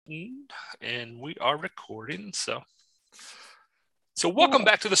And we are recording. So welcome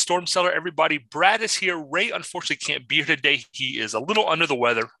back to the StormCellar, everybody. Brad is here. Ray unfortunately can't be here today. He is a little under the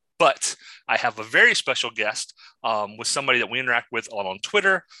weather, but I have a very special guest with somebody that we interact with on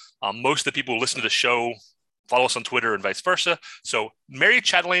Twitter. Most of the people who listen to the show follow us on Twitter and vice versa. So Mary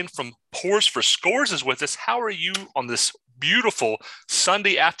Chatelaine from Pours4Scores is with us. How are you on this beautiful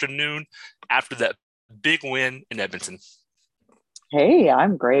Sunday afternoon after that big win in Edmonton? Hey,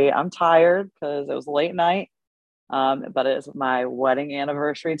 I'm great. I'm tired because it was a late night, but it's my wedding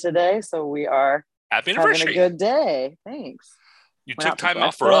anniversary today, so we are Happy having a anniversary. good day. Thanks. You Went took out to time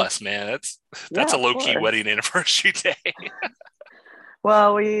off for breakfast. us, man. That's Yeah, a of low-key course. wedding anniversary day.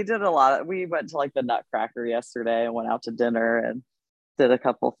 Well, we did a lot. We went to like the Nutcracker yesterday and went out to dinner and did a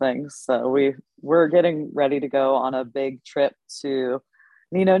couple things. So we're getting ready to go on a big trip to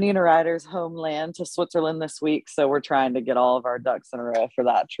Nina Ryder's homeland to Switzerland this week. So we're trying to get all of our ducks in a row for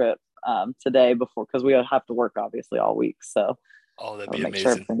that trip today before, because we have to work obviously all week. So Oh, that'd I'll be make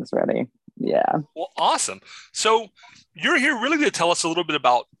sure amazing. everything's ready. Yeah. Well, awesome. So you're here really to tell us a little bit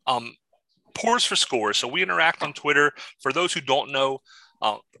about Pours4Scores. So we interact on Twitter. For those who don't know,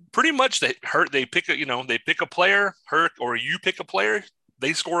 uh, pretty much they pick a player, her or you pick a player,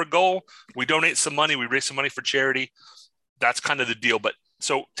 they score a goal, we donate some money, we raise some money for charity. That's kind of the deal. But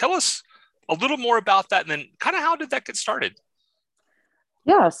so tell us a little more about that, and then kind of how did that get started?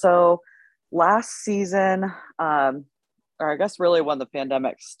 Yeah. So last season, or I guess really when the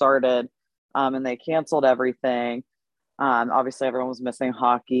pandemic started, and they canceled everything. Obviously, everyone was missing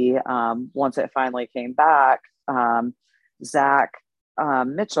hockey. Once it finally came back, Zach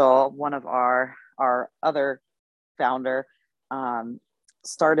Mitchell, one of our other founder,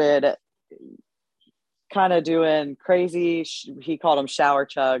 started kind of doing crazy. He called them shower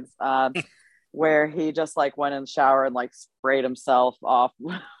chugs, where he just like went in the shower and like sprayed himself off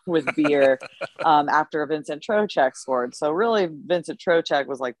with beer after Vincent Trocheck scored. So really, Vincent Trocheck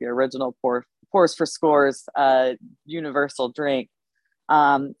was like the original Pours4Scores universal drink.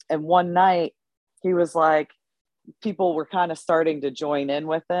 And one night he was like, people were kind of starting to join in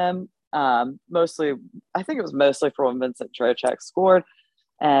with him. Mostly, I think it was mostly for when Vincent Trocheck scored.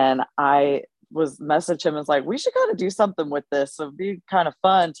 And I was messaged him and was like, we should kind of do something with this. So it'd be kind of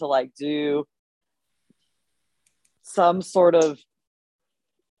fun to like do some sort of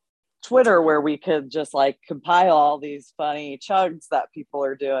Twitter where we could just like compile all these funny chugs that people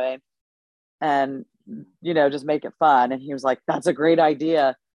are doing and, just make it fun. And he was like, that's a great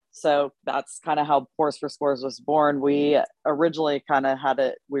idea. So that's kind of how Pours4Scores was born. We originally kind of had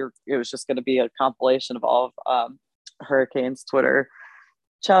it was just going to be a compilation of all of Hurricanes Twitter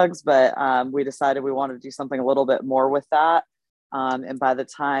chugs, but we decided we wanted to do something a little bit more with that. And by the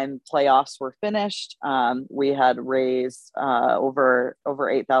time playoffs were finished, we had raised over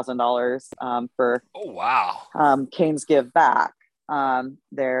 $8,000 for Oh, wow. Canes Give Back,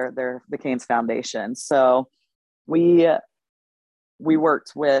 the Canes Foundation. So we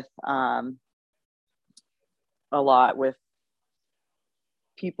worked with a lot with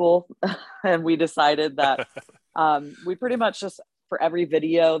people, and we decided that we pretty much just, for every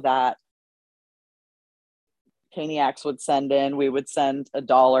video that Caniacs would send in, we would send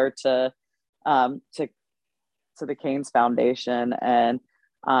 $1 to the Canes Foundation, and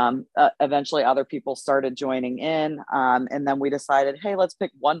eventually other people started joining in, and then we decided, hey, let's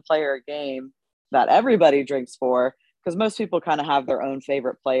pick one player a game that everybody drinks for, because most people kind of have their own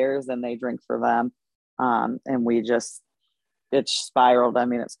favorite players and they drink for them, and it spiraled. I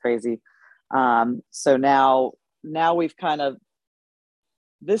mean, it's crazy. So now we've kind of,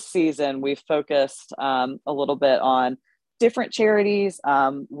 this season, we've focused a little bit on different charities.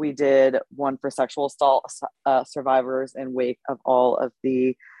 We did one for sexual assault survivors in wake of all of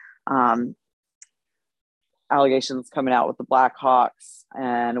the allegations coming out with the Blackhawks.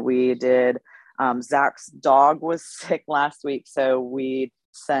 And we did, Zach's dog was sick last week, so we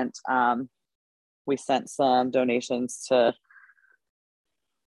sent some donations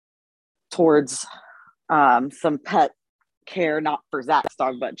towards some pet care, not for Zach's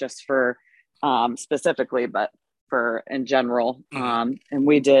dog, but just for specifically, but for in general. Mm-hmm. And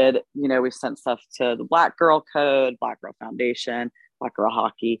we did, we sent stuff to the Black Girl Code, Black Girl Foundation, Black Girl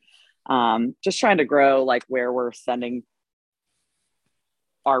Hockey, just trying to grow like where we're sending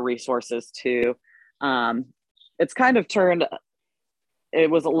our resources to. It's kind of turned, it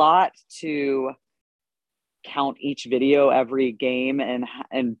was a lot to count each video every game and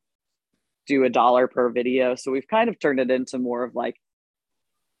do $1 per video. So we've kind of turned it into more of like,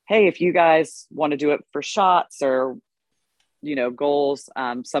 hey, if you guys want to do it for shots or, goals,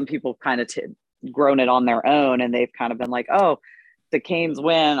 some people kind of grown it on their own, and they've kind of been like, oh, the Canes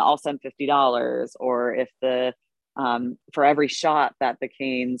win, I'll send $50. Or if the for every shot that the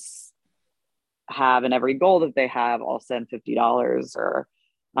Canes have and every goal that they have, I'll send $50 or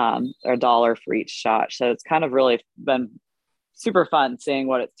a dollar for each shot. So it's kind of really been super fun seeing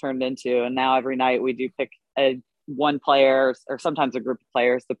what it's turned into. And now every night we do pick one player or sometimes a group of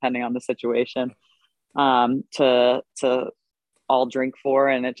players, depending on the situation, to all drink for.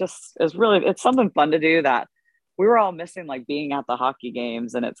 And it just is really, it's something fun to do that we were all missing, like being at the hockey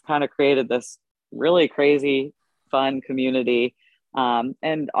games. And it's kind of created this really crazy, fun community.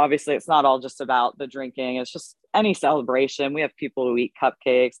 And obviously it's not all just about the drinking. It's just any celebration. We have people who eat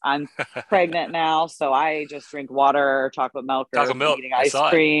cupcakes. I'm pregnant now, so I just drink water or chocolate milk or eating ice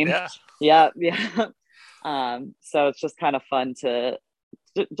cream. Yeah. So it's just kind of fun to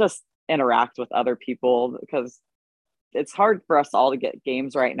just interact with other people, because it's hard for us all to get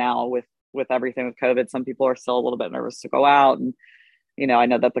games right now with everything with COVID. Some people are still a little bit nervous to go out, and I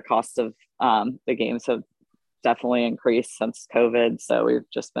know that the cost of the games have definitely increased since COVID. So we've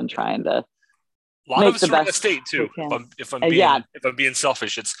just been trying to. A lot of us are in the state too. If I'm being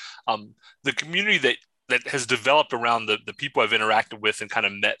selfish, it's the community that has developed around the people I've interacted with and kind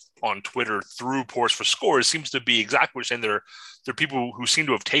of met on Twitter through Pours4Scores seems to be exactly what you're saying. They're people who seem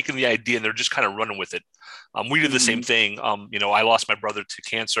to have taken the idea and they're just kind of running with it. We did the same thing. I lost my brother to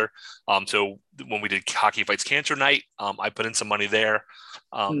cancer. So when we did Hockey Fights Cancer Night, I put in some money there.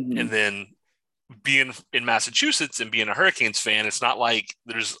 And then being in Massachusetts and being a Hurricanes fan, it's not like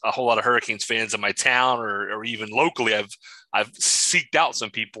there's a whole lot of Hurricanes fans in my town or even locally. I've seeked out some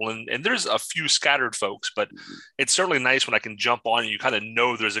people and there's a few scattered folks, but it's certainly nice when I can jump on and you kind of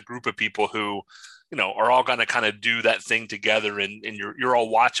know there's a group of people who, are all going to kind of do that thing together and you're all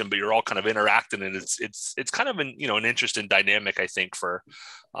watching, but you're all kind of interacting. And it's kind of an interesting dynamic, I think, for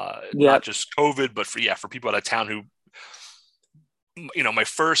not just COVID, but for people out of town who,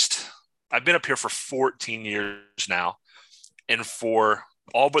 I've been up here for 14 years now. And for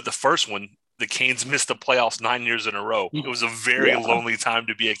all but the first one, the Canes missed the playoffs 9 years in a row. It was a very lonely time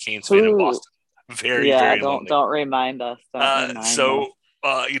to be a Canes fan in Boston. Very lonely. Don't remind us. The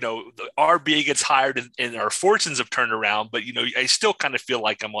RBA gets hired and our fortunes have turned around, but, I still kind of feel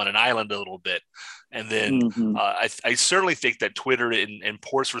like I'm on an island a little bit. And then I certainly think that Twitter and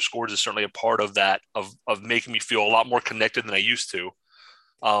Pours4Scores is certainly a part of that, of making me feel a lot more connected than I used to.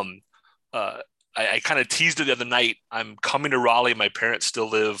 I kind of teased it the other night. I'm coming to Raleigh. My parents still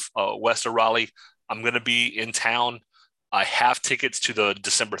live west of Raleigh. I'm going to be in town. I have tickets to the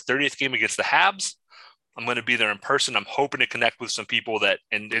December 30th game against the Habs. I'm going to be there in person. I'm hoping to connect with some people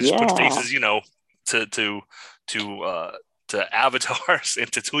and just put faces, to avatars and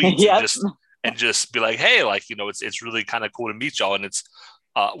to tweets and just be like, hey, it's really kind of cool to meet y'all. And it's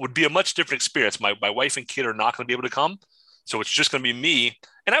would be a much different experience. My wife and kid are not going to be able to come. So it's just going to be me,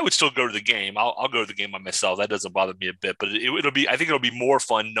 and I would still go to the game. I'll go to the game by myself. That doesn't bother me a bit, but it'll be, I think it'll be more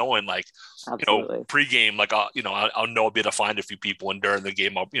fun knowing pregame, I'll know I'll be able to find a few people, and during the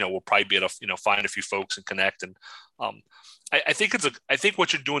game, we'll probably be able to, find a few folks and connect. And I think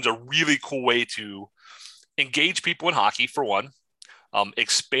what you're doing is a really cool way to engage people in hockey for one,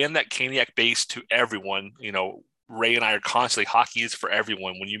 expand that Caniac base to everyone. Ray and I are constantly, hockey is for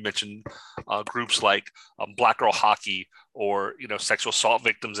everyone. When you mention groups like Black Girl Hockey or, sexual assault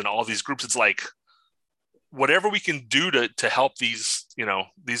victims and all these groups, it's like whatever we can do to help these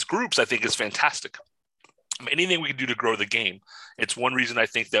groups, I think is fantastic. Anything we can do to grow the game. It's one reason I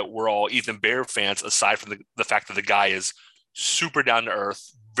think that we're all Ethan Bear fans, aside from the fact that the guy is super down to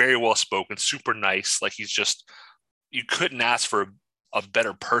earth, very well spoken, super nice. Like you couldn't ask for a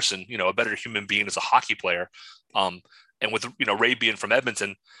better person, a better human being as a hockey player. And with, Ray being from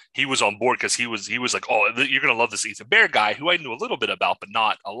Edmonton, he was on board because he was like, oh, you're going to love this Ethan Bear guy, who I knew a little bit about, but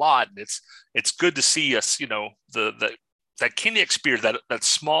not a lot. And it's good to see us, that Caniac spirit, that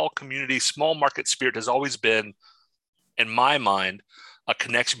small community, small market spirit has always been, in my mind, a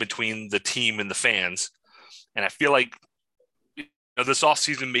connection between the team and the fans. And I feel like, this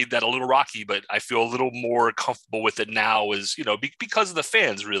offseason made that a little rocky, but I feel a little more comfortable with it now because of the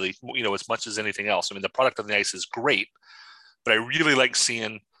fans, really, as much as anything else. I mean, the product on the ice is great, but I really like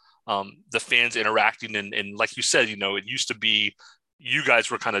seeing the fans interacting. And like you said, it used to be you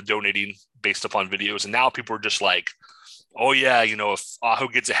guys were kind of donating based upon videos. And now people are just like, oh yeah, if Aho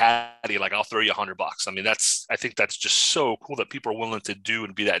gets a hattie, like I'll throw you $100. I mean, I think that's just so cool that people are willing to do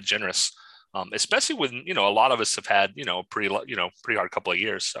and be that generous. Especially when, a lot of us have had, pretty hard couple of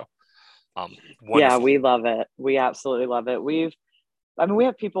years. So, yeah, we love it. We absolutely love it. We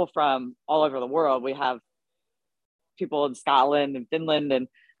have people from all over the world. We have people in Scotland and Finland, and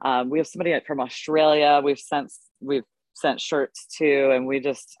we have somebody from Australia. We've sent shirts to, and we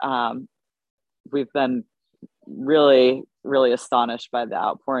just we've been really, really astonished by the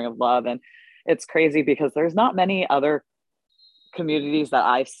outpouring of love. And it's crazy because there's not many other communities that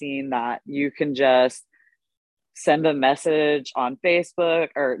I've seen that you can just send a message on Facebook,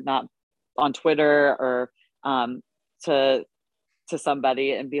 or not on Twitter, or to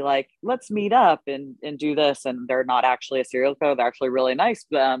somebody and be like, let's meet up and do this. And they're not actually a serial killer. They're actually really nice.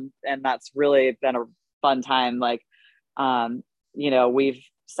 And that's really been a fun time. Like, we've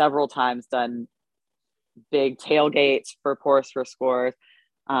several times done big tailgates for Pours4Scores.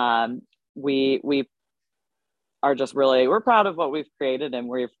 We are just really, we're proud of what we've created, and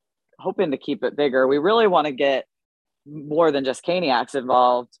we're hoping to keep it bigger. We really want to get more than just Caniacs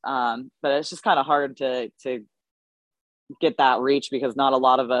involved. But it's just kind of hard to get that reach, because not a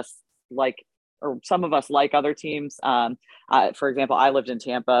lot of us or some of us like other teams. For example, I lived in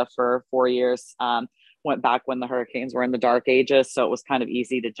Tampa for 4 years, went back when the Hurricanes were in the dark ages. So it was kind of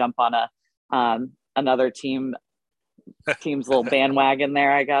easy to jump on another team's little bandwagon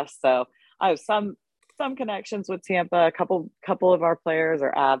there, I guess. So I have some connections with Tampa. A couple of our players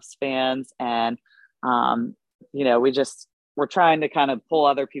are Avs fans, and we're trying to kind of pull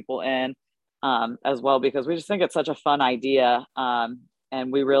other people in as well, because we just think it's such a fun idea,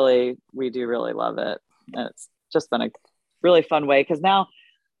 and we do really love it. And it's just been a really fun way, because now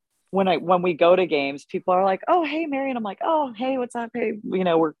when we go to games, people are like, oh, hey, Mary. And I'm like, oh, hey, what's up? Hey,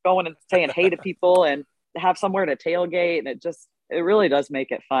 we're going and saying hey to people and have somewhere to tailgate. And it really does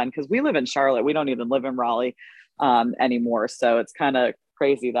make it fun, because we live in Charlotte. We don't even live in Raleigh anymore. So it's kind of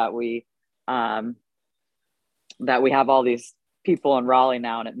crazy that we have all these people in Raleigh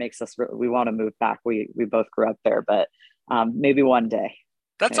now, and it makes us we want to move back. We both grew up there, but maybe one day.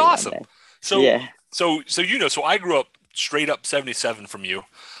 That's awesome. So yeah. So I grew up straight up 77 from you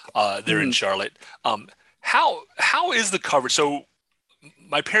there in Charlotte. How is the coverage? So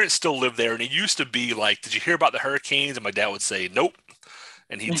my parents still live there, and it used to be like, did you hear about the Hurricanes? And my dad would say, nope.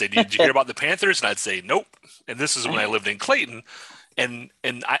 And he'd say, did you hear about the Panthers? And I'd say, nope. And this is when I lived in Clayton. And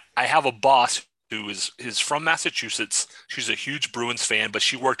I have a boss who is from Massachusetts. She's a huge Bruins fan, but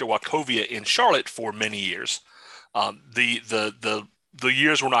she worked at Wachovia in Charlotte for many years. The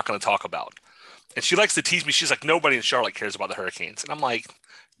years we're not going to talk about. And she likes to tease me. She's like, nobody in Charlotte cares about the Hurricanes. And I'm like,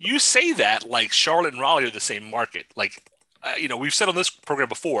 you say that like Charlotte and Raleigh are the same market. Like, we've said on this program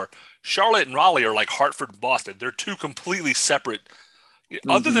before, Charlotte and Raleigh are like Hartford and Boston. They're two completely separate.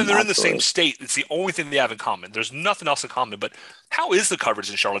 Other than they're in the same state, it's the only thing they have in common. There's nothing else in common. But how is the coverage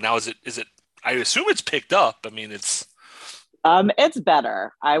in Charlotte now? Is it? I assume it's picked up. I mean, it's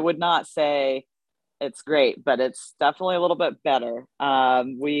better. I would not say it's great, but it's definitely a little bit better. I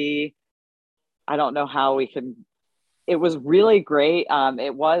don't know how we can. It was really great.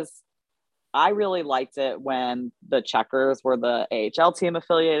 I really liked it when the Checkers were the AHL team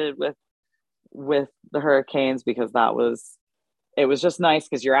affiliated with the Hurricanes, because it was just nice,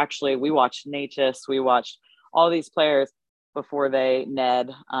 because we watched Natchez, we watched all these players before Ned.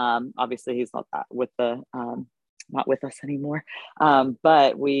 Obviously he's not with us anymore.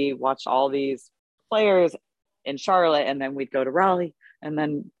 But we watched all these players in Charlotte, and then we'd go to Raleigh, and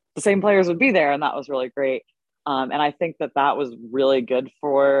then the same players would be there. And that was really great. And I think that was really good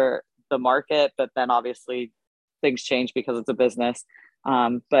for the market, but then obviously things change because it's a business.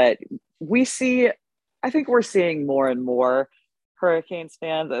 But I think we're seeing more and more Hurricanes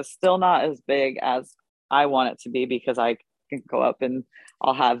fans. It's still not as big as I want it to be, because I can go up and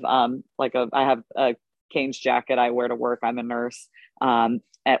I'll have I have a Canes jacket I wear to work. I'm a nurse. And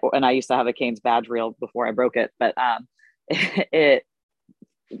I used to have a Canes badge reel before I broke it, but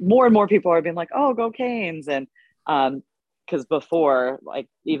more and more people are being like, oh, go Canes. And because before, like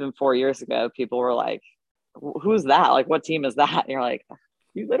even 4 years ago, people were like, who's that? Like, what team is that? And you're like,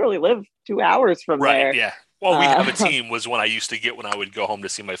 you literally live 2 hours from there. Right, yeah. Well, we have a team was one I used to get when I would go home to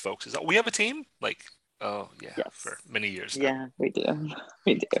see my folks. Is that we have a team? Like, oh, yeah, yes. For many years now. Yeah, we do.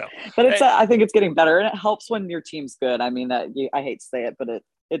 We do. So, but I think it's getting better, and it helps when your team's good. I mean, I hate to say it, but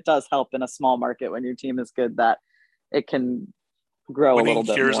it does help in a small market when your team is good, that it can grow a little bit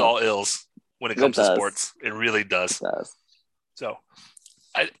more. Winning cures all ills when it comes to sports. It really does. It does. So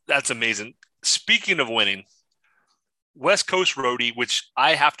that's amazing. Speaking of winning, West Coast Roadie, which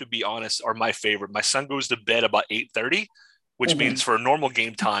I have to be honest, are my favorite. My son goes to bed about 8:30, which means for a normal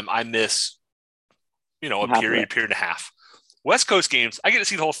game time, I miss, a period and a half. West Coast games, I get to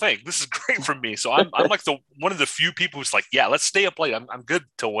see the whole thing. This is great for me. So I'm like one of the few people who's like, yeah, let's stay up late. I'm good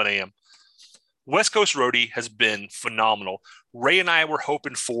till 1 a.m. West Coast Roadie has been phenomenal. Ray and I were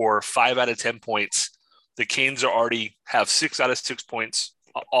hoping for 5 out of 10 points. The Canes already have 6 out of 6 points,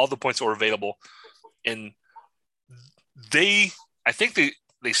 all the points that were available. And I think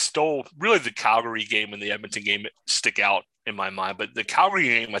they stole really the Calgary game and the Edmonton game stick out in my mind, but the Calgary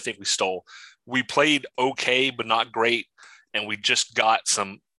game I think we stole. We played okay, but not great, and we just got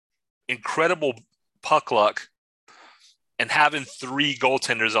some incredible puck luck and having 3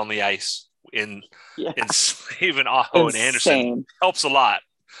 goaltenders on the ice in Slavin, Aho, and Anderson helps a lot.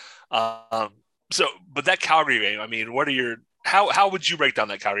 But that Calgary game, I mean, how would you break down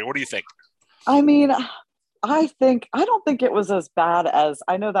that Calgary? What do you think? I mean, I don't think it was as bad as,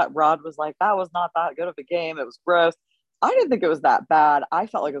 I know that Rod was like, that was not that good of a game. It was gross. I didn't think it was that bad. I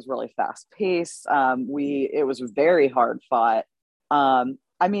felt like it was really fast paced. It was very hard fought.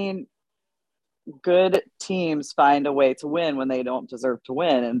 I mean, good teams find a way to win when they don't deserve to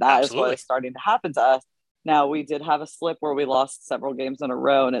win. And that is what is starting to happen to us. Now, we did have a slip where we lost several games in a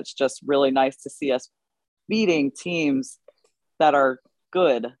row, and it's just really nice to see us beating teams that are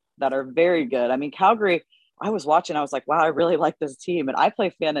good, that are very good. I mean, Calgary, I was watching, I was like, wow, I really like this team. And I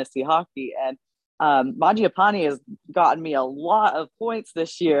play fantasy hockey, and Mangiapane has gotten me a lot of points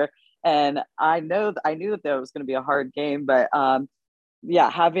this year. And I knew that there was going to be a hard game, but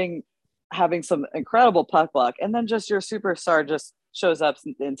having some incredible puck luck, and then just your superstar just shows up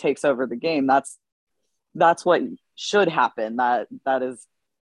and takes over the game. That's what should happen. That is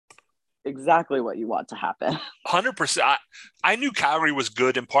exactly what you want to happen. 100%. I knew Calgary was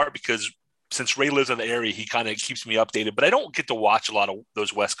good in part because since Ray lives in the area, he kind of keeps me updated, but I don't get to watch a lot of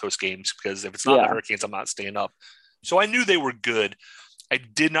those West Coast games because if it's not the Hurricanes, I'm not staying up. So I knew they were good. I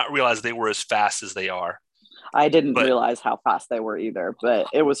did not realize they were as fast as they are. I didn't realize how fast they were either, but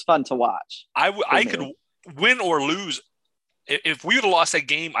it was fun to watch. I could win or lose. If we would have lost that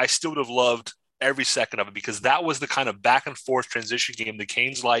game, I still would have loved every second of it because that was the kind of back and forth transition game the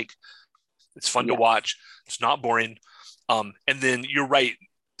Canes like. It's fun to watch. It's not boring. And then you're right.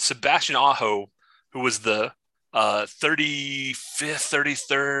 Sebastian Aho, who was the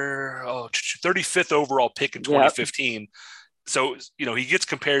 35th overall pick in 2015. Yep. So, he gets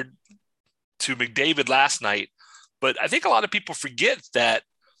compared to McDavid last night, but I think a lot of people forget that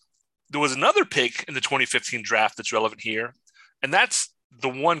there was another pick in the 2015 draft that's relevant here, and that's the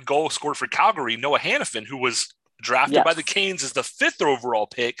one goal scored for Calgary, Noah Hannafin, who was drafted by the Canes as the 5th overall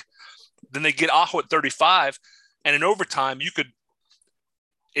pick. Then they get Aho at 35, and in overtime,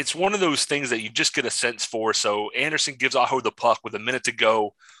 it's one of those things that you just get a sense for. So Anderson gives Aho the puck with a minute to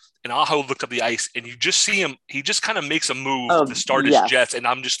go, and Aho looked up the ice, and you just see him. He just kind of makes a move to start his Jets, and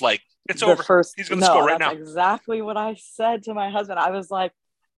I'm just like, it's over. He's going to score right now. That's exactly what I said to my husband. I was like,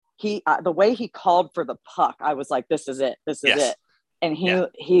 the way he called for the puck, I was like, this is it. This is it. And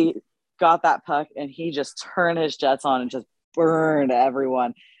he got that puck, and he just turned his Jets on and just burned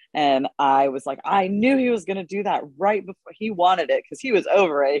everyone. And I was like, I knew he was going to do that right before he wanted it because he was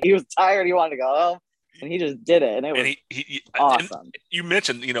over it. He was tired. He wanted to go home, and he just did it. And it was awesome. And you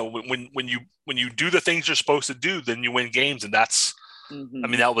mentioned, when you do the things you're supposed to do, then you win games. And that's, I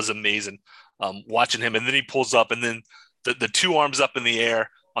mean, that was amazing watching him. And then he pulls up, and then the 2 arms up in the air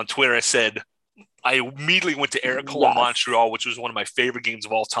on Twitter. I immediately went to Eric Cole in Montreal, which was one of my favorite games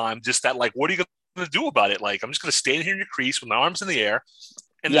of all time. Just that, like, what are you going to do about it? Like, I'm just going to stand here in your crease with my arms in the air.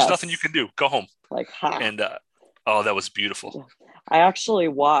 And there's nothing you can do. Go home. And that was beautiful. I actually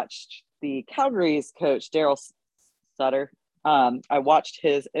watched the Calgary's coach, Daryl Sutter. I watched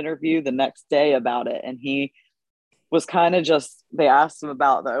his interview the next day about it, and he was kind of they asked him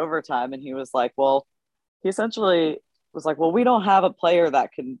about the overtime, and he was like, well, he essentially was like, well, we don't have a player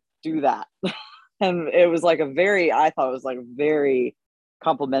that can do that. And it was like I thought it was like very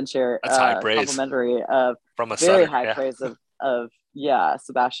complimentary. That's high praise. Complimentary of from a very Sutter, high praise of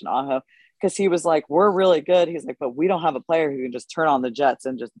Sebastian Aho, because he was like, we're really good. He's like, but we don't have a player who can just turn on the Jets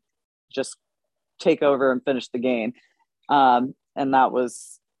and just take over and finish the game. And I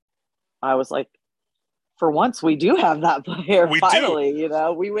was like, for once we do have that player. Finally,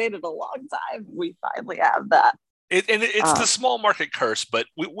 we waited a long time. We finally have that. It's the small market curse, but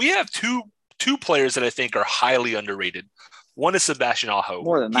we have two players that I think are highly underrated. One is Sebastian Aho.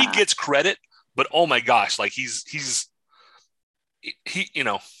 More than that. He gets credit, but oh my gosh, like he's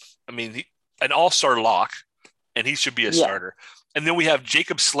an all-star lock, and he should be a starter. And then we have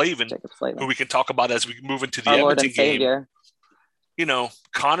Jacob Slavin, who we can talk about as we move into the Edmonton game. Savior.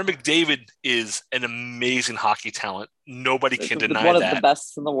 Connor McDavid is an amazing hockey talent. Nobody can deny that. One of the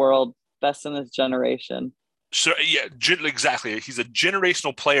best in the world, best in his generation. So yeah, exactly. He's a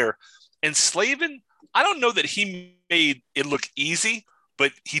generational player. And Slavin, I don't know that he made it look easy,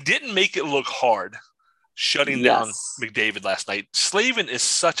 but he didn't make it look hard shutting down McDavid last night. Slavin is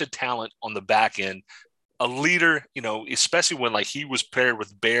such a talent on the back end. a leader, especially when like he was paired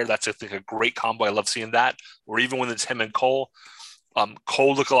with Bear. That's I think a great combo. I love seeing that. Or even when it's him and Cole.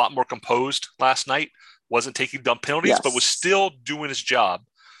 Cole looked a lot more composed last night. Wasn't taking dumb penalties, but was still doing his job.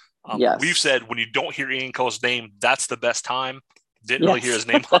 We've said when you don't hear Ian Cole's name, that's the best time. Didn't really hear his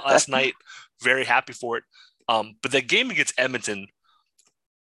name last night. Very happy for it. But that game against Edmonton,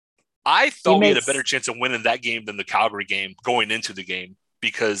 I thought we had a better chance of winning that game than the Calgary game going into the game,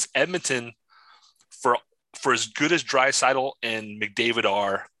 because Edmonton, for as good as Draisaitl and McDavid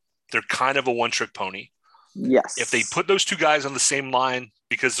are, they're kind of a one-trick pony. Yes. If they put those two guys on the same line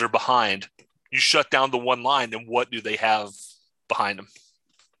because they're behind, you shut down the one line, and what do they have behind them?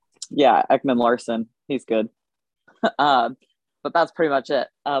 Yeah, Ekman-Larsson. He's good. But that's pretty much it.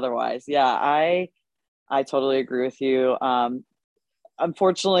 Otherwise, yeah, I totally agree with you.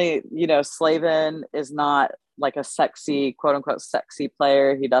 Unfortunately, Slavin is not like a sexy, quote unquote, sexy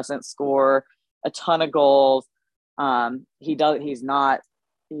player. He doesn't score a ton of goals. He's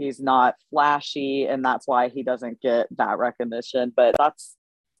not flashy, and that's why he doesn't get that recognition. But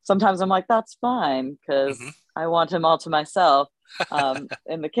sometimes I'm like, that's fine, because I want him all to myself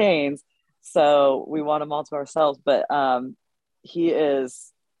in the Canes. So we want him all to ourselves. But he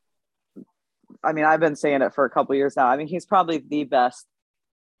is, I've been saying it for a couple of years now. He's probably the best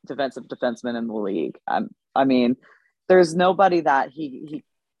defensive defenseman in the league. There's nobody that he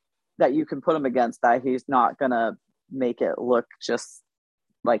that you can put him against that he's not gonna make it look just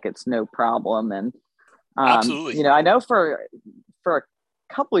like it's no problem. And absolutely, I know for a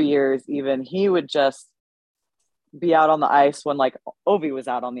couple of years even he would just be out on the ice when like Ovi was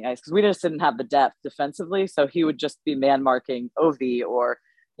out on the ice, because we just didn't have the depth defensively. So he would just be man marking Ovi or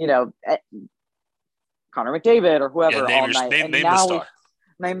Connor McDavid or whoever all night. Name the star.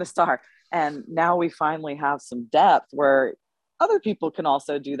 Name the star. And now we finally have some depth where other people can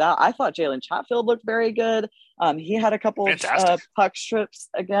also do that. I thought Jalen Chatfield looked very good. He had a couple of puck strips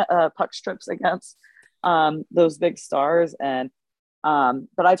against those big stars. And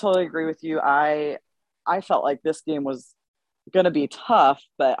but I totally agree with you. I felt like this game was going to be tough,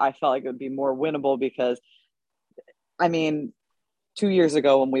 but I felt like it would be more winnable because, 2 years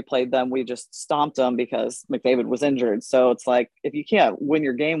ago when we played them, we just stomped them because McDavid was injured. So it's like, if you can't win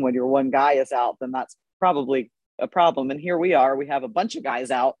your game when your one guy is out, then that's probably a problem. And here we are, we have a bunch of guys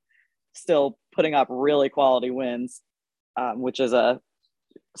out still putting up really quality wins, which says a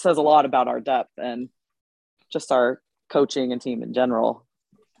lot about our depth and just our coaching and team in general.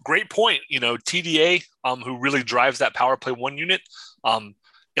 Great point. TDA, who really drives that power play one unit,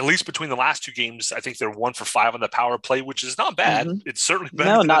 at least between the last two games, I think they're 1 for 5 on the power play, which is not bad. Mm-hmm. It's certainly better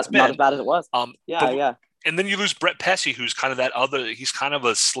than it's been. Not as bad as it was. Yeah. And then you lose Brett Pesce, who's kind of that other. He's kind of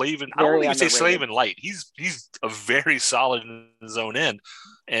a slave, and I don't even say slave and light. He's a very solid in his own end.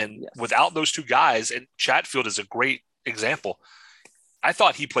 And without those two guys, and Chatfield is a great example. I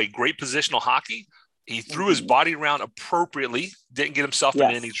thought he played great positional hockey. He threw his body around appropriately, didn't get himself in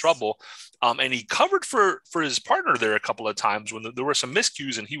any trouble. And he covered for his partner there a couple of times when there were some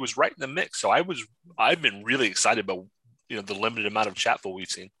miscues, and he was right in the mix. So I've been really excited about, the limited amount of Chatfield we've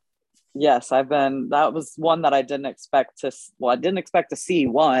seen. Yes, that was one that I didn't expect to see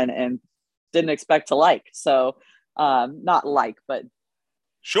one and didn't expect to like. So not like, but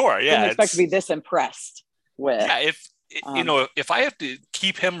sure. Yeah. Didn't expect to be this impressed with. Yeah. If I have to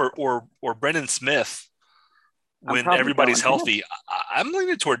keep him or Brendan Smith when everybody's healthy, I'm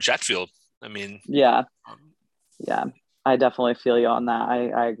leaning toward Chatfield. Yeah, I definitely feel you on that.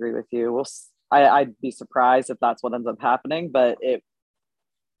 I agree with you. I'd be surprised if that's what ends up happening, but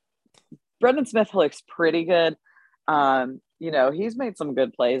Brendan Smith looks pretty good. He's made some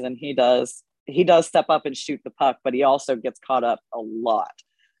good plays, and he does step up and shoot the puck, but he also gets caught up a lot.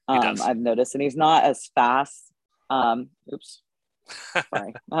 I've noticed, and he's not as fast. Sorry.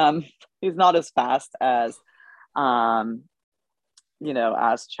 He's not as fast as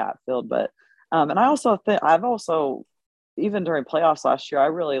as Chatfield, but and I also think I've also, even during playoffs last year, I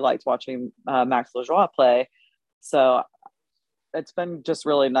really liked watching Max Lajoie play. So it's been just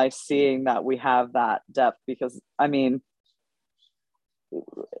really nice seeing that we have that depth, because I don't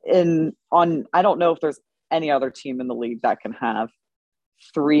know if there's any other team in the league that can have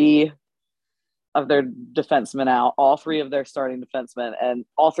 3 of their defensemen out, all 3 of their starting defensemen, and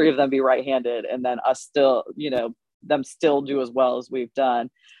all 3 of them be right-handed, and then us still, them still do as well as we've done.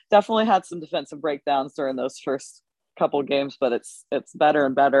 Definitely had some defensive breakdowns during those first couple games, but it's better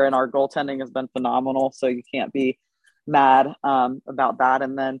and better, and our goaltending has been phenomenal, so you can't be mad about that.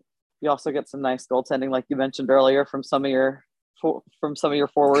 And then you also get some nice goaltending, like you mentioned earlier, from some of your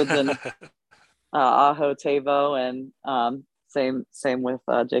forwards and Aho, Tavo, and same with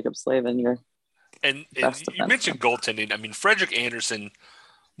Jacob Slavin, your And best you defenseman. mentioned goaltending. I mean, Frederick Anderson.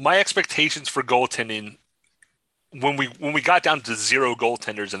 My expectations for goaltending when we got down to 0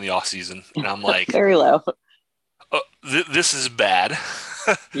 goaltenders in the offseason, and I'm like, Very low. this is bad.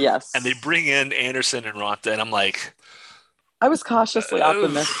 Yes. And they bring in Anderson and Ronta, and I'm like, I was cautiously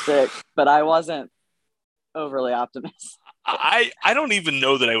optimistic, but I wasn't overly optimistic. I don't even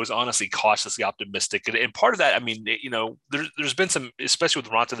know that I was honestly cautiously optimistic. And part of that, I mean, there's been some, especially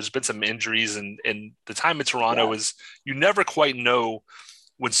with Ronta, there's been some injuries, and the time in Toronto is, you never quite know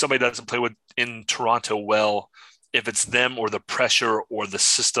when somebody doesn't play in Toronto well, if it's them or the pressure or the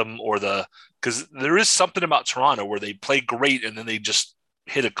system because there is something about Toronto where they play great and then they just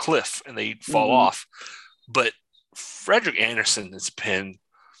hit a cliff and they fall off. But Frederick Anderson has been,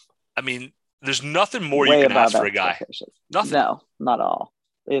 I mean, there's nothing more way you can ask above for a guy. Nothing. No, not at all.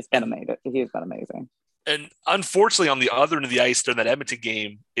 He's been amazing. He's been amazing. And unfortunately, on the other end of the ice during that Edmonton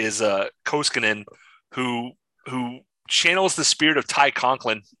game is Koskinen, who channels the spirit of Ty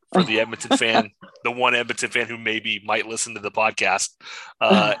Conklin for the Edmonton fan, the one Edmonton fan who maybe might listen to the podcast,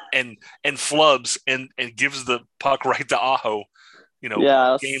 and flubs and gives the puck right to Aho,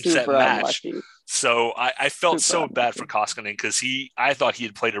 game, set, match. Unlucky. So I felt so bad for Koskinen because I thought he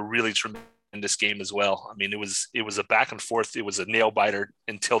had played a really tremendous game as well. I mean, it was a back and forth. It was a nail biter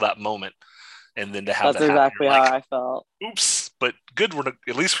until that moment. And then to have that's exactly how I felt. Oops, but good.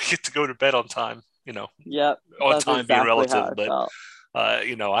 At least we get to go to bed on time, Yep. On time exactly being relative, but I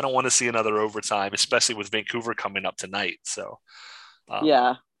don't want to see another overtime, especially with Vancouver coming up tonight. So,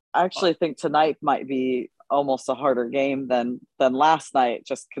 I actually think tonight might be almost a harder game than last night,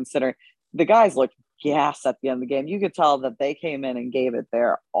 just considering the guys looked gassed at the end of the game. You could tell that they came in and gave it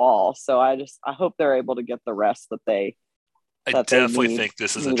their all. So I hope they're able to get the rest that they. I definitely think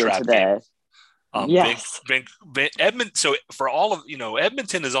this is a trap game. Yes. Edmonton. So for all of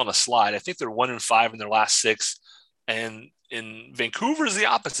Edmonton is on a slide. I think they're 1-5 in their last 6, and in Vancouver is the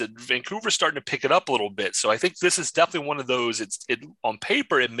opposite. Vancouver's starting to pick it up a little bit. So I think this is definitely one of those. On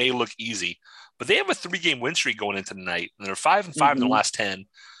paper it may look easy, but they have a 3-game win streak going into tonight, and they're 5-5 in their last 10,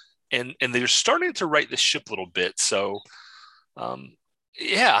 and they're starting to right the ship a little bit. So, I'm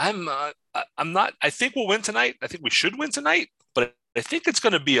not. I think we'll win tonight. I think we should win tonight, but I think it's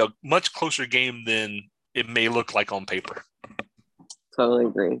going to be a much closer game than it may look like on paper. Totally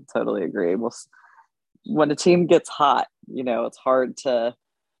agree. When a team gets hot, it's hard to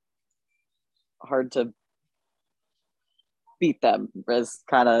beat them. It's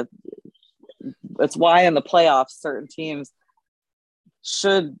why in the playoffs, certain teams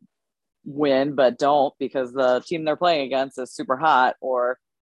should win, but don't, because the team they're playing against is super hot, or,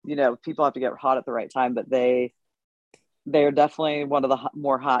 people have to get hot at the right time, but they're definitely one of the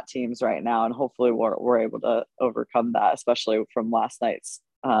more hot teams right now, and hopefully we're able to overcome that, especially from last night's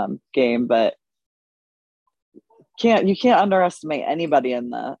game. But you can't underestimate anybody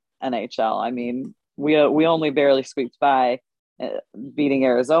in the NHL. I mean, we only barely squeaked by beating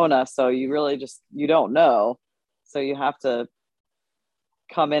Arizona, so you really you don't know. So you have to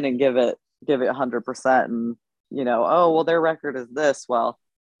come in and give it 100%, and their record is this. Well,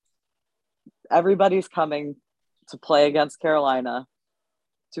 everybody's coming to play against Carolina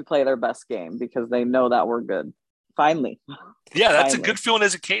to play their best game because they know that we're good. Finally. Yeah, that's a good feeling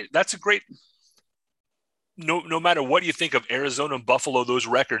as a Canadian. That's a great, no matter what you think of Arizona and Buffalo, those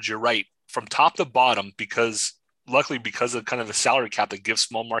records, you're right, from top to bottom, luckily because of kind of the salary cap that gives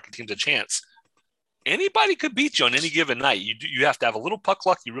small market teams a chance. Anybody could beat you on any given night. You have to have a little puck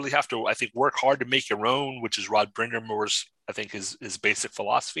luck. You really have to, I think, work hard to make your own, which is Rod Brind'Amour's, I think, his basic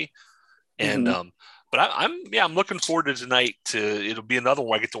philosophy. And but I'm looking forward to tonight. It'll be another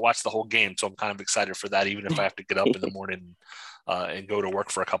one where I get to watch the whole game, so I'm kind of excited for that, even if I have to get up in the morning and go to work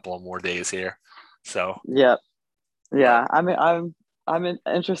for a couple of more days here. So yeah. I'm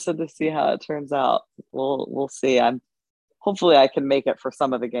interested to see how it turns out. We'll see. Hopefully I can make it for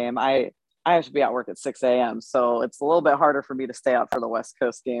some of the game. I have to be at work at 6 a.m. So it's a little bit harder for me to stay out for the West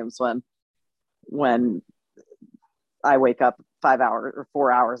Coast games when I wake up 5 hours or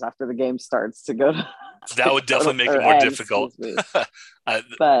 4 hours after the game starts to go to. That would definitely make it more difficult.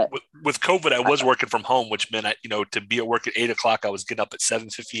 But with COVID, I was working from home, which meant to be at work at 8:00, I was getting up at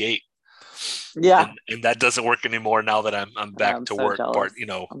 7:58. Yeah, and that doesn't work anymore now that I'm back to work,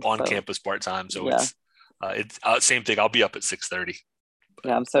 campus part time. So it's same thing. I'll be up at 6:30.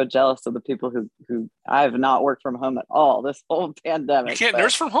 Yeah, I'm so jealous of the people who I have not worked from home at all this whole pandemic. You can't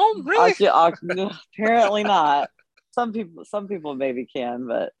nurse from home, really? Apparently not. Some people maybe can,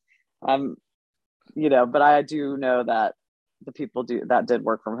 but but I do know that the people that did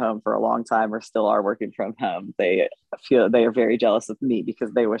work from home for a long time or still are working from home, they feel they are very jealous of me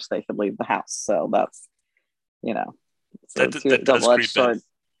because they wish they could leave the house. So that's, it's a that does double-edged creep in. sword.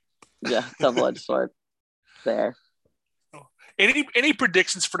 Yeah, double-edged sword there. Any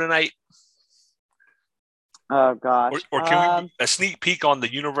predictions for tonight? Oh gosh. Or can we a sneak peek on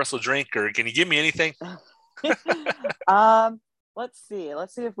the universal drink, or can you give me anything? Let's see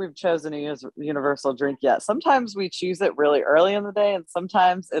if we've chosen a universal drink yet. Sometimes we choose it really early in the day, and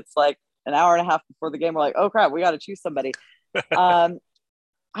sometimes it's like an hour and a half before the game. We're like, oh crap, we got to choose somebody.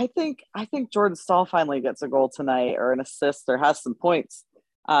 I think Jordan Stahl finally gets a goal tonight, or an assist, or has some points.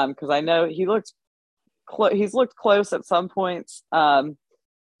 Because I know he's looked close at some points.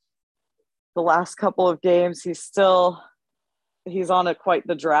 The last couple of games, he's on quite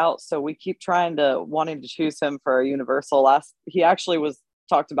the drought. So we keep wanting to choose him for a universal. He actually was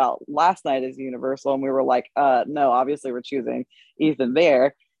talked about last night as universal, and we were like, no, obviously we're choosing Ethan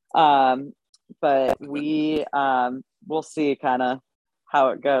Bear. But we'll see kind of how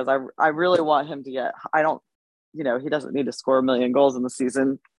it goes. I really want him to get, he doesn't need to score 1 million goals in the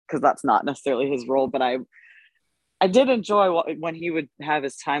season because that's not necessarily his role, but I did enjoy when he would have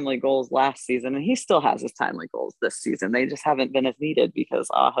his timely goals last season, and he still has his timely goals this season. They just haven't been as needed because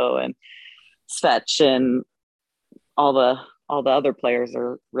Aho and Svetch and all the other players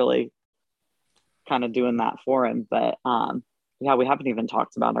are really kind of doing that for him. But we haven't even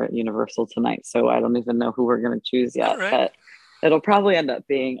talked about our universal tonight, so I don't even know who we're going to choose yet. Right. But it'll probably end up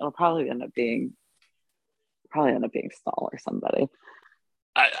being Stahl or somebody.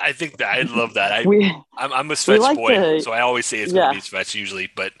 I think that I love that. I'm a Svetch boy, so I always say it's going to be Svetch usually.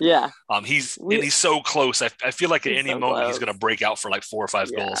 But he's so close. I feel like at any moment he's going to break out for like 4 or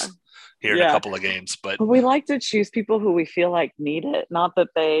 5 goals here in a couple of games. But we like to choose people who we feel like need it. Not that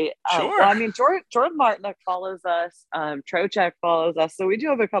they. Sure. Well, I mean, Jordan Martinook follows us. Trocheck follows us. So we do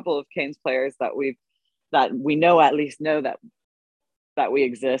have a couple of Canes players that we at least know that we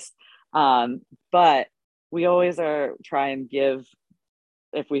exist. But we always are try and give.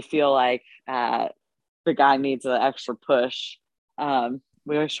 If we feel like the guy needs an extra push, we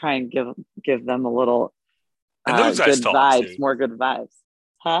always try and give them a little and those guys good talk vibes, too. more good vibes.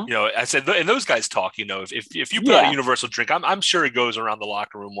 Huh? I said, and those guys talk. If you put out a universal drink, I'm sure it goes around the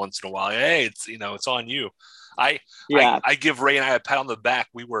locker room once in a while. Hey, it's on you. I give Ray and I a pat on the back.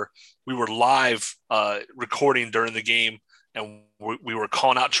 We were live recording during the game, and we were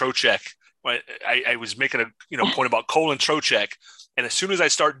calling out Trocheck. I was making a point about Cole and Trocheck. And as soon as I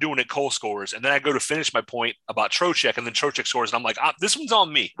start doing it, Cole scores. And then I go to finish my point about Trocheck, and then Trocheck scores. And I'm like, this one's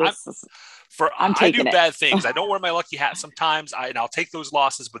on me. I do bad things. I don't wear my lucky hat sometimes. And I'll take those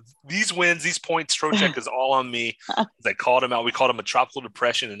losses. But these wins, these points, Trocheck is all on me. I called him out. We called him a tropical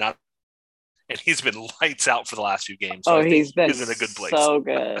depression. And he's been lights out for the last few games. So he's been in a good place. So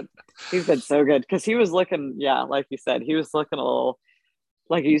good. He's been so good. Because he was looking, like you said, he was looking a little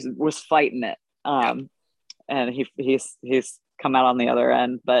like he was fighting it. And he's come out on the other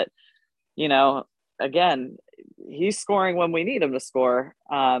end, but again, he's scoring when we need him to score.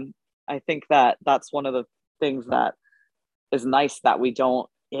 I think that's one of the things that is nice that we don't,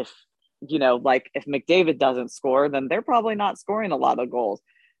 if McDavid doesn't score, then they're probably not scoring a lot of goals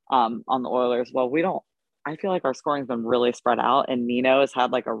on the Oilers. Well, we don't. I feel like our scoring's been really spread out, and Nino has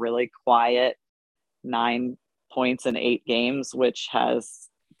had like a really quiet 9 points in 8 games, which has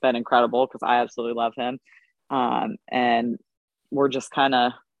been incredible because I absolutely love him. And we're just kind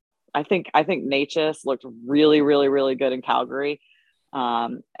of, I think Natchez looked really, really, really good in Calgary.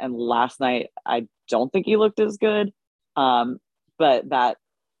 And last night, I don't think he looked as good. But that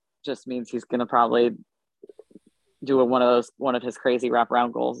just means he's going to probably do one of his crazy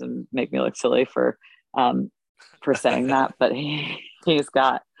wraparound goals and make me look silly for saying that. But he's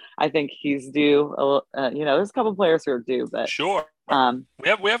got, I think he's due. There's a couple players who are due, but sure.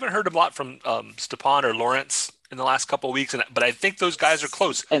 We haven't heard a lot from Stepan or Lawrence in the last couple of weeks, but I think those guys are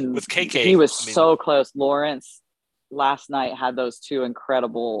close. And with KK, he was so close. Lawrence last night had those 2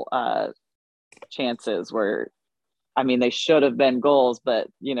 incredible chances where, they should have been goals, but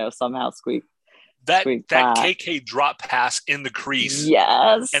somehow squeaked. That KK drop pass in the crease.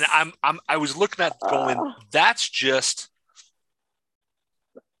 Yes. And I was looking at going, that's just.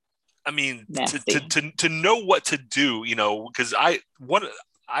 To know what to do, because I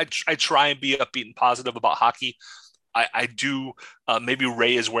try and be upbeat and positive about hockey. I do. Maybe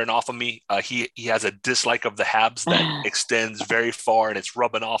Ray is wearing off of me. He has a dislike of the Habs that extends very far, and it's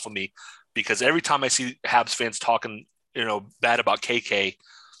rubbing off of me because every time I see Habs fans talking, bad about KK,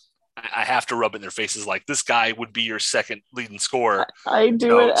 I have to rub it in their faces like this guy would be your second leading scorer. I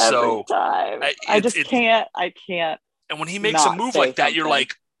do it every time. I can't. And when he makes a not move say like that, something.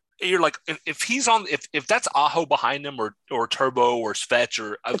 you're like, if he's on, if that's Aho behind him or Turbo or Svetch,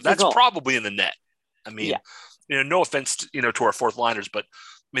 or It's a that's goal. probably in the net. I mean, Yeah, no offense, to our fourth liners, but I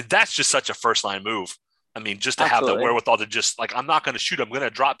mean, that's just such a first line move. I mean, just to have the absolutely. wherewithal to just like, I'm not going to shoot, I'm going to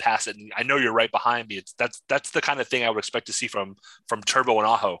drop pass it. And I know you're right behind me. That's the kind of thing I would expect to see from Turbo and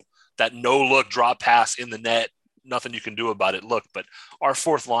Aho. That no look drop pass in the net, nothing you can do about it. Look, but our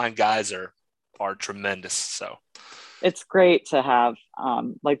fourth line guys are tremendous. So It's great to have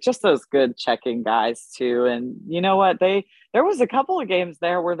like just those good checking guys too. And you know what? There was a couple of games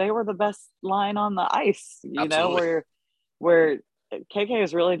there where they were the best line on the ice, absolutely. where KK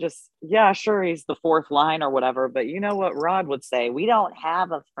is really just, yeah, sure, he's the fourth line or whatever, but you know what Rod would say? We don't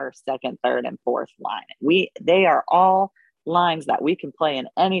have a first, second, third, and fourth line. They are all lines that we can play in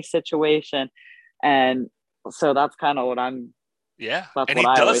any situation. And so that's kind of what Yeah. that's And what he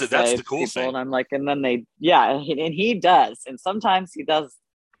I does always it. That's say the to cool people. thing. And I'm like, and then and he does. And sometimes he does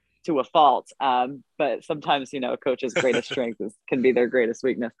to a fault. But sometimes, a coach's greatest strength can be their greatest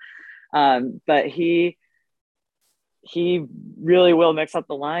weakness. But he really will mix up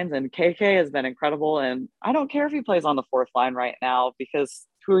the lines, and KK has been incredible. And I don't care if he plays on the fourth line right now, because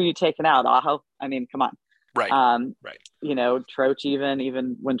who are you taking out? Aho? I mean, come on. Right. Um, Right. Troach,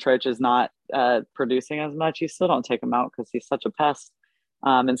 even when Troach is not producing as much, you still don't take him out because he's such a pest.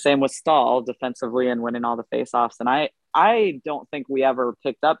 And same with Stahl defensively and winning all the faceoffs. And I don't think we ever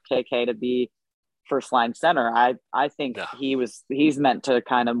picked up KK to be first line center. I think No. he's meant to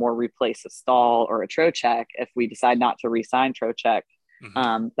kind of more replace a Stahl or a Trocheck if we decide not to re-sign Trocheck.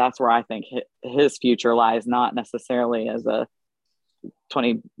 Mm-hmm. That's where I think his future lies, not necessarily as a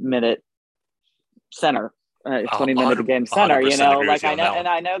 20-minute center, 20-minute a game center. 100% agree with Like you I on know, that one. and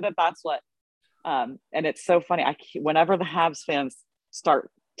I know that that's what. And it's so funny. Whenever the Habs fans start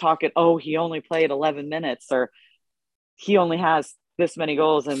talking, oh, he only played 11 minutes, or he only has this many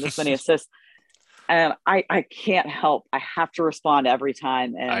goals and this many assists. And I can't help. I have to respond every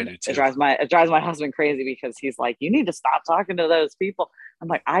time. I And do it too. drives my husband crazy, because he's like, you need to stop talking to those people. I'm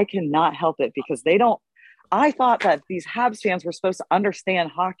like, I cannot help it, because they don't. I thought that these Habs fans were supposed to understand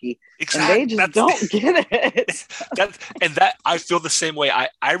hockey, and they Exactly. just don't get it. That I feel the same way.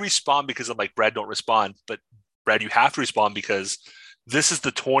 I respond because I'm like, Brad, don't respond. But Brad, you have to respond, because this is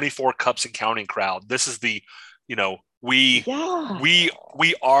the 24 cups and counting crowd. This is the, we Yeah. we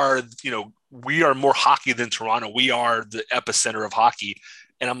are, we are more hockey than Toronto. We are the epicenter of hockey.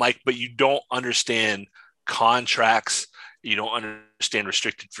 And I'm like, but you don't understand contracts. You don't understand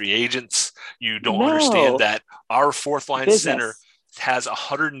restricted free agents. You don't understand No that our fourth line center business. has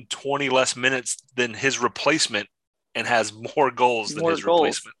 120 less minutes than his replacement and has more goals than More his goals.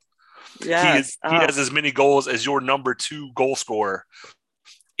 replacement. Yes. He has as many goals as your number 2 goal scorer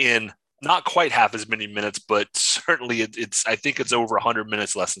in not quite half as many minutes, but certainly it's I think it's over 100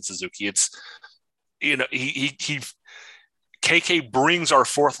 minutes less than Suzuki. It's he KK brings our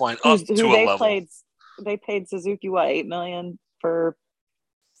fourth line up Who to a level they paid Suzuki what, 8 million for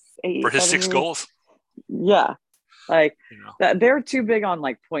for eight, his 7 6 years? goals. Yeah. Like You know, that, they're too big on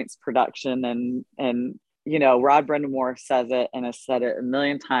like points production, and Rod Brindamore says it and has said it a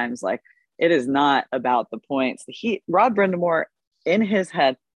million times. Like, it is not about the points. Rod Brindamore, in his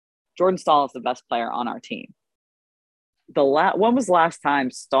head, Jordan Stahl is the best player on our team. When was the last time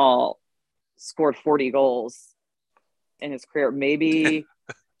Stahl scored 40 goals in his career? Maybe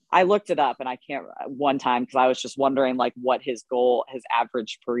I looked it up, and I can't, one time, because I was just wondering like what his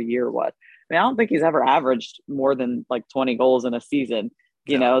average per year was. I mean, I don't think he's ever averaged more than like 20 goals in a season,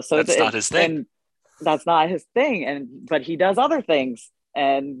 no, so that's not his thing. and that's not his thing. But he does other things,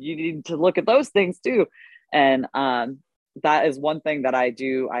 and you need to look at those things too. And that is one thing that I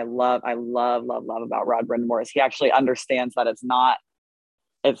love about Rod Brindamore, is he actually understands that it's not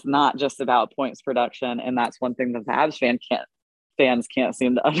just about points production. And that's one thing that the Habs fans can't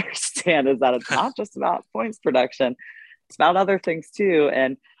seem to understand, is that it's not just about points production. It's about other things too.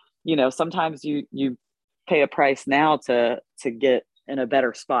 And, sometimes you pay a price now to get in a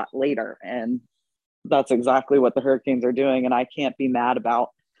better spot later. And that's exactly what the Hurricanes are doing. And I can't be mad about,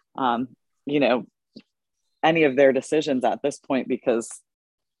 any of their decisions at this point, because,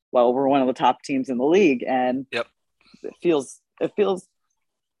 well, we're one of the top teams in the league, and Yep. it feels It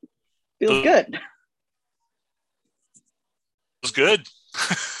good. was good.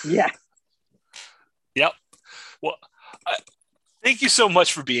 Yeah. Yep. Well, thank you so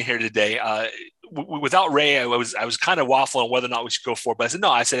much for being here today. without Ray, I was kind of waffling on whether or not we should go for it. But I said,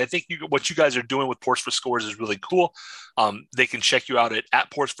 no, I think what you guys are doing with Pours4Scores is really cool. They can check you out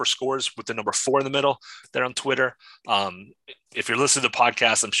at Pours4Scores with the number 4 in the middle. They're on Twitter. If you're listening to the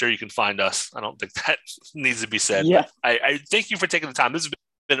podcast, I'm sure you can find us. I don't think that needs to be said. Yeah. But I thank you for taking the time. This has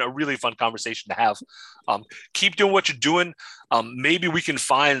been a really fun conversation to have. Keep doing what you're doing. Maybe we can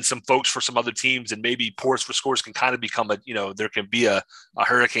find some folks for some other teams, and maybe Pours4Scores can kind of become there can be a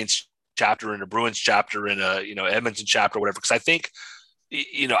Hurricanes chapter and a Bruins chapter and a Edmonton chapter or whatever. Because I think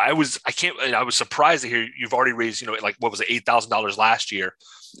I was surprised to hear you've already raised like what was it, $8,000 last year.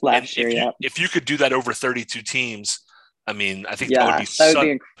 If you could do that over 32 teams, I mean, I think that would be such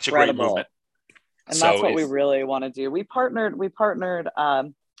a great movement. And that's what we really want to do. We partnered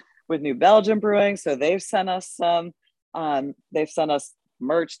with New Belgium Brewing, so they've sent us some. They've sent us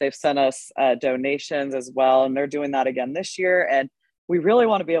merch. They've sent us donations as well, and they're doing that again this year. And we really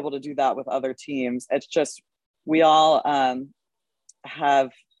want to be able to do that with other teams. It's just we all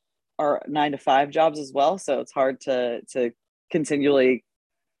have our 9-to-5 jobs as well, so it's hard to continually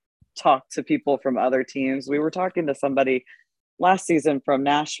talk to people from other teams. We were talking to somebody last season from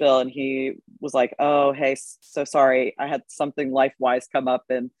Nashville, and he was like, "Oh, hey, so sorry, I had something life-wise come up,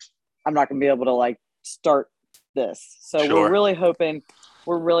 and I'm not going to be able to like start this." So We're really hoping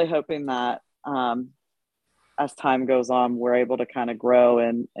that as time goes on, we're able to kind of grow,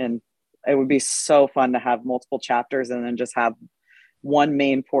 and it would be so fun to have multiple chapters and then just have one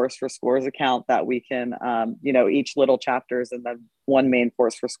main Pours4Scores account that we can, each little chapters, and then one main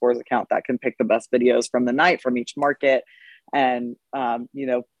Pours4Scores account that can pick the best videos from the night from each market, and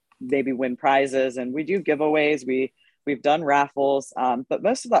maybe win prizes. And we do giveaways. We've done raffles, but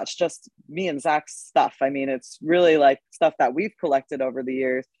most of that's just me and Zach's stuff. I mean, it's really like stuff that we've collected over the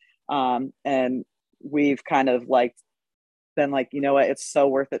years, and we've kind of like been like, you know what, it's so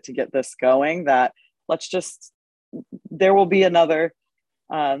worth it to get this going that there will be another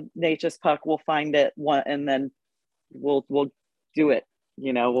Nature's Puck. We'll find it one, and then we'll do it.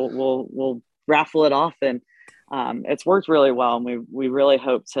 We'll raffle it off, and it's worked really well. And we really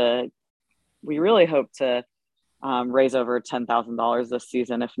hope to raise over $10,000 this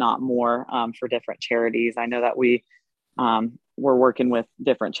season, if not more, for different charities. I know that we're working with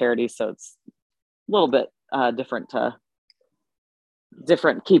different charities, so it's a little bit different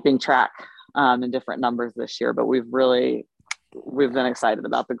keeping track and different numbers this year. But we've been excited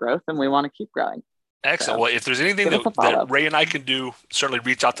about the growth, and we want to keep growing. Excellent. Well, if there's anything that Ray and I can do, certainly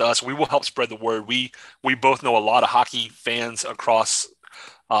reach out to us. We will help spread the word. We both know a lot of hockey fans across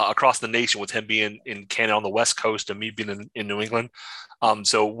the nation, with him being in Canada on the West Coast and me being in New England.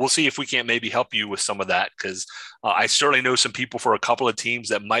 So we'll see if we can't maybe help you with some of that, because I certainly know some people for a couple of teams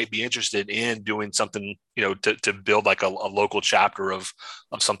that might be interested in doing something, to build like a local chapter of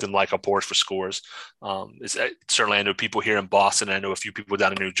something like a Pours4Scores. Certainly I know people here in Boston. I know a few people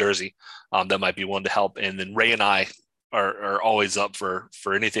down in New Jersey that might be willing to help. And then Ray and I are always up for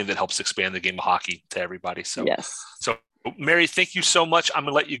anything that helps expand the game of hockey to everybody. So, yes. So Mary, thank you so much. I'm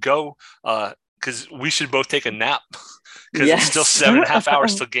going to let you go because we should both take a nap, because it's still 7.5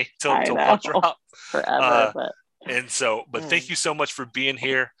 hours till pucks are up. Forever. But thank you so much for being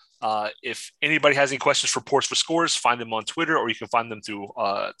here. If anybody has any questions for Pours4Scores, find them on Twitter, or you can find them through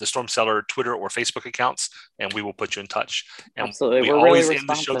the StormCellar Twitter or Facebook accounts, and we will put you in touch. And absolutely. We always end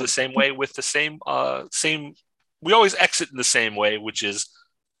the show the same way with the same. We always exit in the same way, which is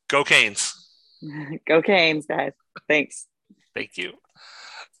go Canes. Go Canes, guys. Thanks. Thank you.